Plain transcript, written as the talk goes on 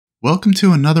Welcome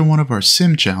to another one of our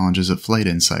sim challenges at Flight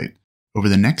Insight. Over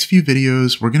the next few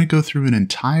videos, we're going to go through an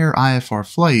entire IFR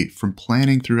flight from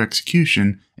planning through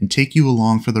execution and take you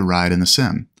along for the ride in the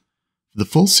sim. For the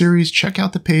full series, check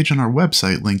out the page on our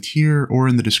website linked here or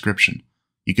in the description.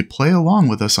 You could play along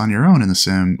with us on your own in the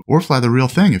sim or fly the real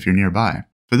thing if you're nearby.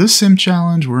 For this sim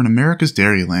challenge, we're in America's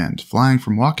Dairyland, flying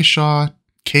from Waukesha,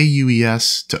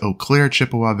 KUES, to Eau Claire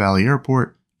Chippewa Valley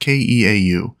Airport,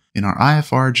 KEAU, in our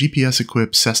IFR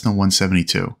GPS-equipped Cessna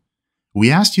 172.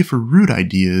 We asked you for route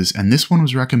ideas, and this one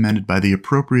was recommended by the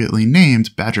appropriately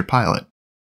named Badger Pilot.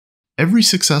 Every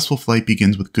successful flight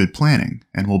begins with good planning,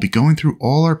 and we'll be going through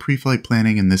all our pre-flight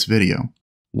planning in this video.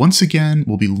 Once again,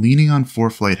 we'll be leaning on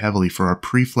ForeFlight heavily for our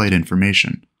pre-flight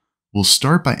information. We'll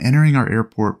start by entering our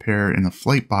airport pair in the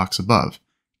flight box above.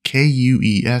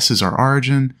 KUES is our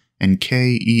origin, and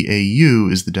KEAU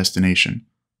is the destination.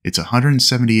 It's a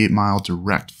 178-mile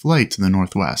direct flight to the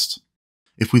northwest.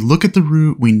 If we look at the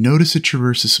route, we notice it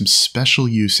traverses some special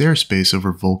use airspace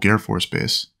over Volk Air Force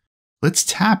Base. Let's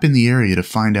tap in the area to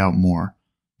find out more.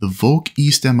 The Volk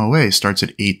East MOA starts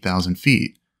at 8,000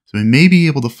 feet, so we may be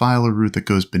able to file a route that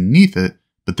goes beneath it,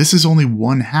 but this is only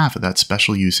one half of that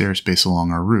special use airspace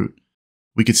along our route.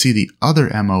 We could see the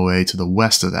other MOA to the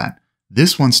west of that.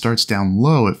 This one starts down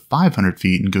low at 500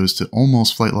 feet and goes to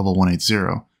almost flight level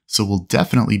 180. So we'll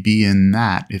definitely be in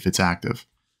that if it's active.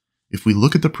 If we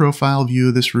look at the profile view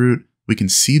of this route, we can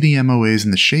see the MOAs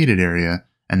in the shaded area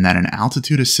and that an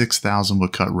altitude of 6,000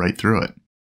 would cut right through it.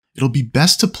 It'll be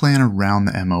best to plan around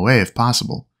the MOA if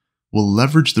possible. We'll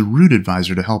leverage the route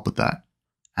advisor to help with that.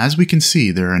 As we can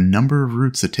see, there are a number of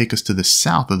routes that take us to the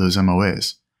south of those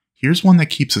MOAs. Here's one that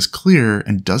keeps us clear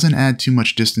and doesn't add too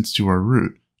much distance to our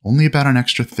route, only about an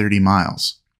extra 30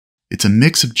 miles. It's a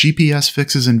mix of GPS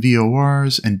fixes and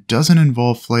VORs and doesn't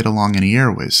involve flight along any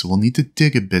airways, so we'll need to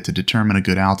dig a bit to determine a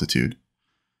good altitude.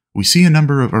 We see a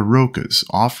number of AROCAs,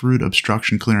 off-route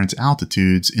obstruction clearance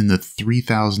altitudes, in the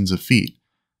 3,000s of feet.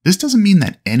 This doesn't mean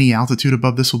that any altitude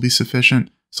above this will be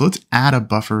sufficient, so let's add a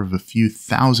buffer of a few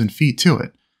thousand feet to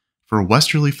it. For a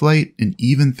westerly flight, an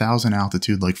even 1,000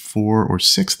 altitude like 4,000 or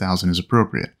 6,000 is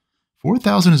appropriate.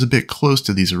 4,000 is a bit close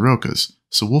to these AROCAs,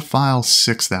 so we'll file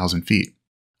 6,000 feet.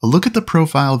 A look at the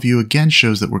profile view again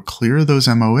shows that we're clear of those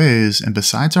MOAs, and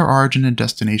besides our origin and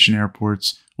destination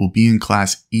airports, we'll be in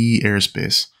Class E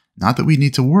airspace. Not that we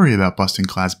need to worry about busting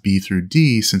Class B through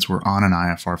D since we're on an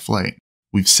IFR flight.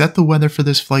 We've set the weather for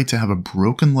this flight to have a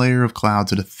broken layer of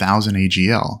clouds at 1,000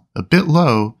 AGL, a bit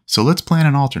low, so let's plan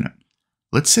an alternate.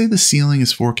 Let's say the ceiling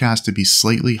is forecast to be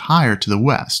slightly higher to the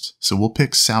west, so we'll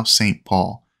pick South St.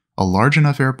 Paul, a large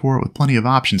enough airport with plenty of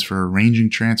options for arranging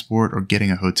transport or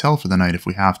getting a hotel for the night if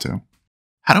we have to.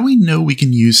 How do we know we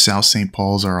can use South St.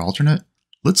 Paul as our alternate?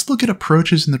 Let's look at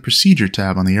approaches in the procedure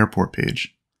tab on the airport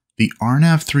page. The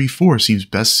RNAV 34 seems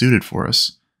best suited for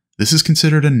us. This is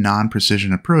considered a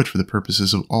non-precision approach for the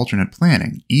purposes of alternate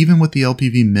planning, even with the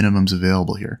LPV minimums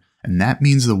available here, and that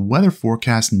means the weather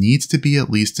forecast needs to be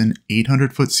at least an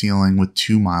 800-foot ceiling with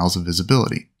 2 miles of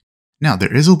visibility. Now,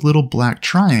 there is a little black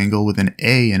triangle with an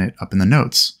A in it up in the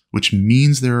notes, which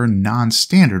means there are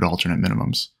non-standard alternate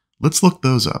minimums. Let's look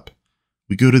those up.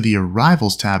 We go to the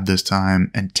Arrivals tab this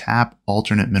time and tap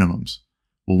Alternate Minimums.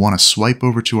 We'll want to swipe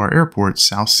over to our airport,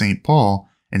 South St. Paul,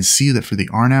 and see that for the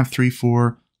RNAV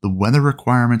 34, the weather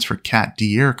requirements for Cat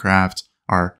D aircraft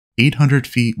are 800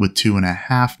 feet with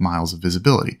 2.5 miles of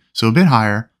visibility, so a bit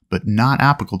higher, but not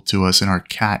applicable to us in our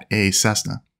Cat A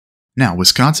Cessna. Now,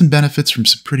 Wisconsin benefits from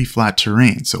some pretty flat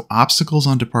terrain, so obstacles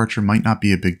on departure might not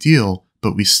be a big deal,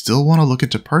 but we still want to look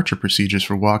at departure procedures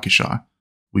for Waukesha.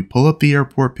 We pull up the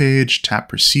airport page, tap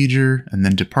Procedure, and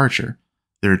then Departure.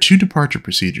 There are two departure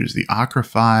procedures, the ACRA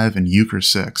 5 and UCRA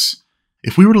 6.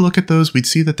 If we were to look at those, we'd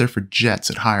see that they're for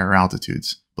jets at higher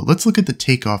altitudes, but let's look at the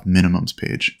takeoff minimums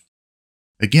page.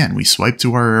 Again, we swipe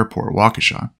to our airport,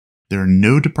 Waukesha. There are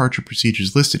no departure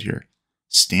procedures listed here.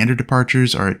 Standard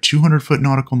departures are at 200-foot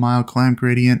nautical mile climb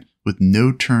gradient with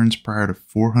no turns prior to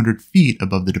 400 feet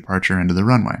above the departure end of the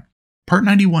runway. Part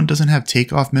 91 doesn't have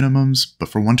takeoff minimums, but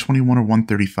for 121 or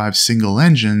 135 single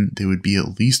engine, they would be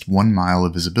at least 1 mile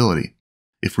of visibility.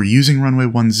 If we're using runway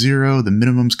 10, the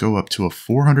minimums go up to a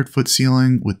 400-foot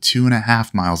ceiling with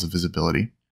 2.5 miles of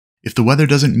visibility. If the weather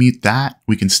doesn't meet that,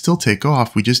 we can still take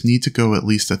off, we just need to go at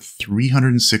least a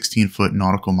 316-foot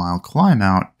nautical mile climb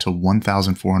out to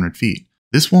 1,400 feet.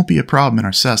 This won't be a problem in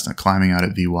our Cessna climbing out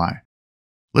at VY.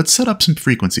 Let's set up some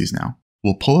frequencies now.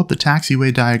 We'll pull up the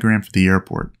taxiway diagram for the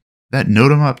airport. That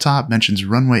NOTAM up top mentions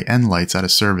runway end lights out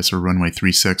of service or runway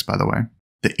 36, by the way.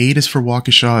 The ATIS for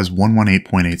Waukesha is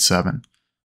 118.87.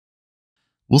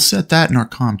 We'll set that in our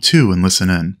COM2 and listen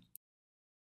in.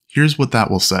 Here's what that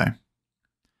will say.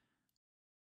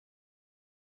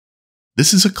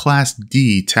 This is a Class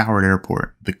D towered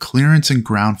airport. The clearance and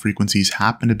ground frequencies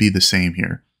happen to be the same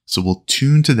here, so we'll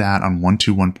tune to that on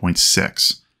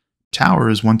 121.6. Tower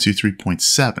is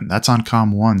 123.7, that's on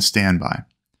COM 1 standby.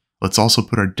 Let's also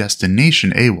put our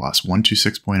destination AWAS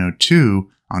 126.02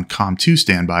 on COM 2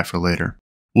 standby for later.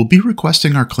 We'll be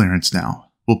requesting our clearance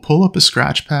now. We'll pull up a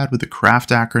scratch pad with the CRAFT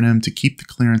acronym to keep the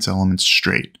clearance elements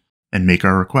straight, and make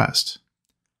our request.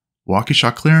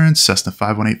 Waukesha clearance, Cessna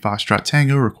 518 Foxtrot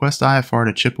Tango, request IFR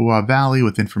to Chippewa Valley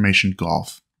with information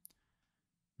Golf.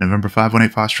 November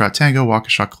 518 Foxtrot Tango,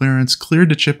 Waukesha clearance, cleared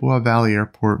to Chippewa Valley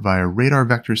Airport via radar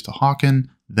vectors to Hawken,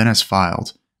 then as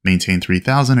filed. Maintain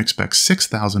 3000, expect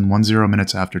 6000 10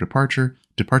 minutes after departure.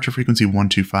 Departure frequency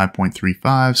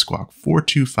 125.35, squawk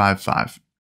 4255.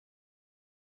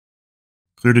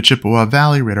 Clear to Chippewa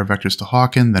Valley, radar vectors to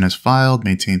Hawken, then as filed,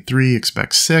 maintain 3,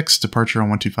 expect 6, departure on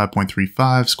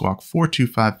 125.35, squawk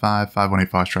 4255,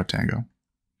 518 Foxtrot Tango.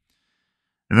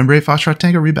 November 8 Foxtrot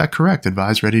Tango, readback correct,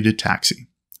 advise ready to taxi.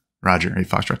 Roger, 8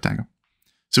 Foxtrot Tango.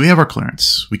 So we have our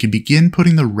clearance. We can begin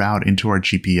putting the route into our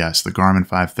GPS, the Garmin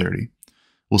 530.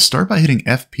 We'll start by hitting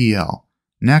FPL.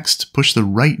 Next, push the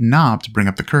right knob to bring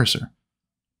up the cursor.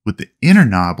 With the inner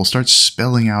knob, we'll start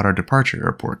spelling out our departure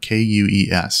airport,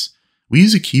 KUES. We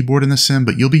use a keyboard in the sim,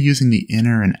 but you'll be using the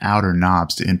inner and outer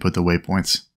knobs to input the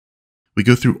waypoints. We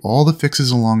go through all the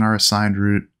fixes along our assigned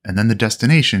route, and then the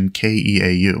destination,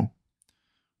 KEAU.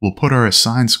 We'll put our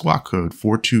assigned squawk code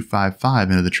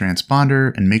 4255 into the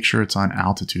transponder and make sure it's on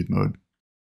altitude mode.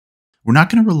 We're not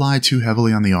going to rely too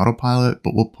heavily on the autopilot,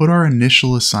 but we'll put our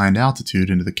initial assigned altitude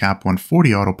into the CAP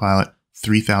 140 autopilot,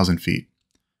 3000 feet.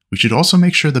 We should also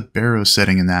make sure the baro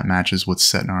setting in that matches what's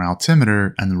set in our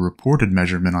altimeter and the reported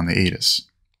measurement on the ATIS.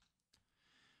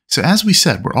 So as we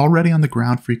said, we're already on the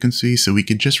ground frequency, so we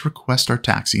could just request our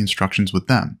taxi instructions with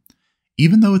them.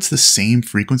 Even though it's the same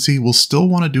frequency, we'll still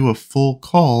want to do a full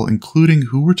call, including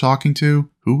who we're talking to,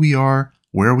 who we are,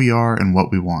 where we are, and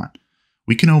what we want.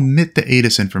 We can omit the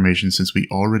ATIS information since we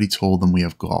already told them we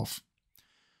have Golf.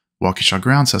 Waukesha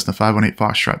ground, Cessna 518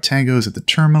 Foxtrot Tango is at the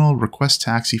terminal, request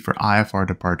taxi for IFR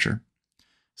departure.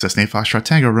 Cessna 8 Foxtrot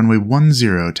Tango, runway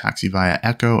 10, taxi via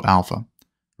Echo Alpha.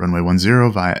 Runway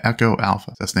 10 via Echo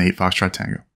Alpha, Cessna 8 Foxtrot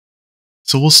Tango.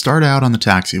 So we'll start out on the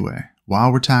taxiway.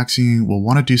 While we're taxiing, we'll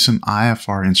want to do some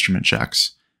IFR instrument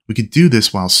checks. We could do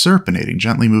this while serpinating,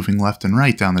 gently moving left and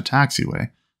right down the taxiway.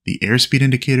 The airspeed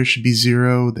indicator should be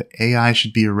 0, the AI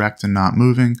should be erect and not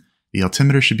moving, the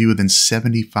altimeter should be within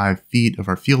 75 feet of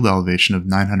our field elevation of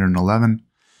 911.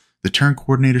 The turn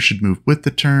coordinator should move with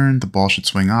the turn, the ball should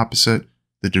swing opposite,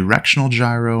 the directional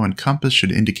gyro and compass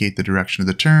should indicate the direction of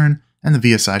the turn, and the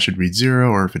VSI should read 0,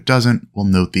 or if it doesn't, we'll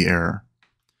note the error.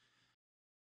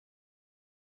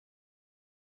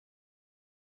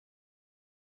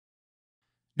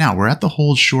 Now we're at the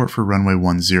hold short for runway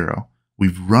 10.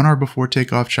 We've run our before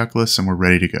takeoff checklists and we're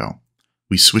ready to go.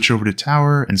 We switch over to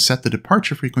tower and set the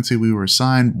departure frequency we were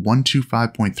assigned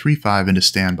 125.35 into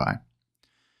standby.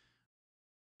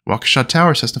 Waukesha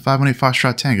Tower, Cessna 518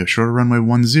 Foxtrot Tango, shorter runway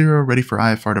 10, ready for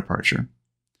IFR departure.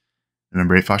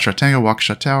 November 8 Foxtrot Tango,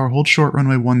 Waukesha Tower, hold short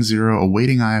runway 10,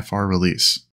 awaiting IFR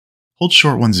release. Hold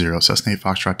short 10, Cessna 8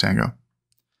 Foxtrot Tango.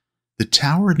 The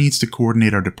tower needs to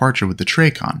coordinate our departure with the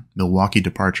TRACON, Milwaukee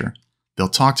departure. They'll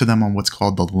talk to them on what's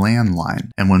called the landline,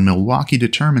 and when Milwaukee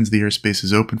determines the airspace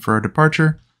is open for our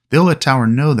departure, they'll let tower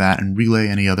know that and relay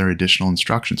any other additional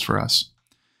instructions for us.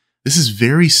 This is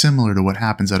very similar to what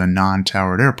happens at a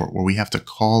non-towered airport where we have to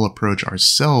call approach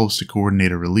ourselves to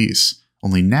coordinate a release,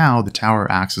 only now the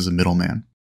tower acts as a middleman.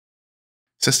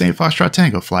 Cessna 8 Foxtrot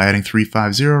Tango, fly heading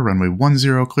 350, runway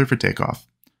 10, clear for takeoff.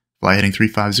 Fly heading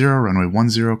 350, runway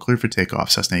 10, clear for takeoff,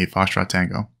 Cessna 8 Foxtrot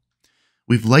Tango.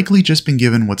 We've likely just been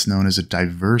given what's known as a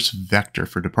diverse vector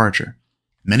for departure.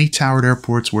 Many towered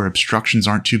airports where obstructions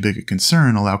aren't too big a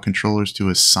concern allow controllers to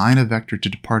assign a vector to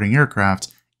departing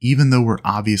aircraft even though we're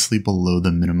obviously below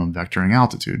the minimum vectoring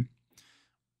altitude.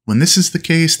 When this is the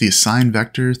case, the assigned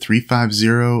vector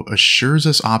 350 assures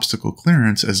us obstacle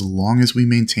clearance as long as we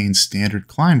maintain standard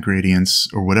climb gradients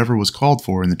or whatever was called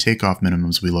for in the takeoff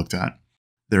minimums we looked at.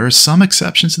 There are some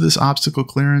exceptions to this obstacle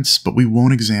clearance, but we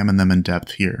won't examine them in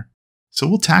depth here. So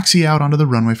we'll taxi out onto the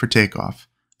runway for takeoff.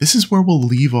 This is where we'll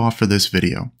leave off for this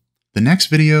video. The next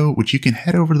video, which you can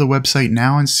head over to the website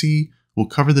now and see, will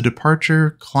cover the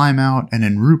departure, climb out, and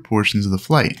en route portions of the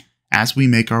flight as we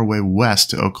make our way west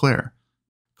to Eau Claire.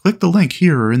 Click the link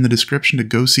here or in the description to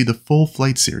go see the full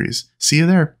flight series. See you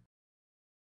there!